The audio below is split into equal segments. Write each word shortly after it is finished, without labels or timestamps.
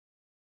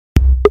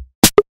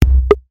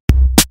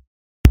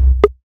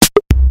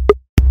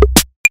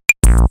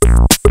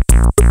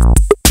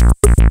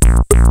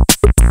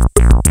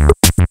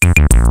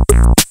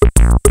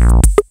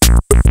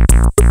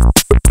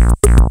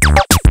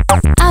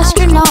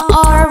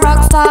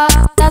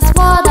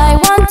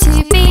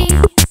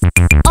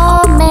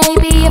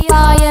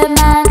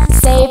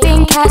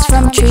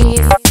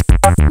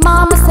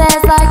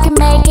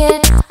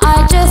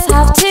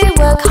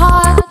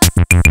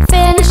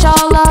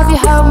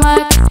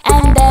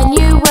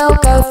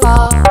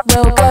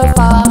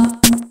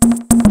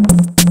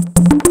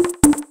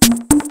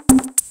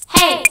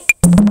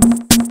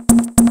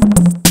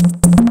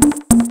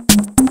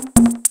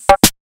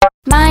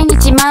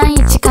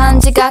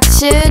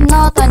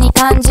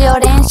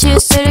習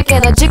するけ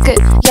ど塾、予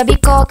備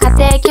校、家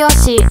庭教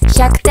師、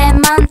100点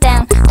満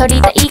点取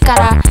りたいか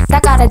ら、だ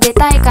から出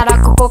たいから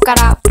ここか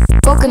ら。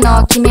僕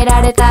の決め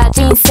られた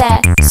人生、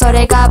そ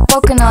れが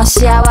僕の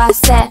幸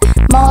せ。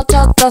もうち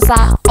ょっと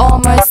さ、オー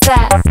ムス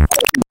テイ。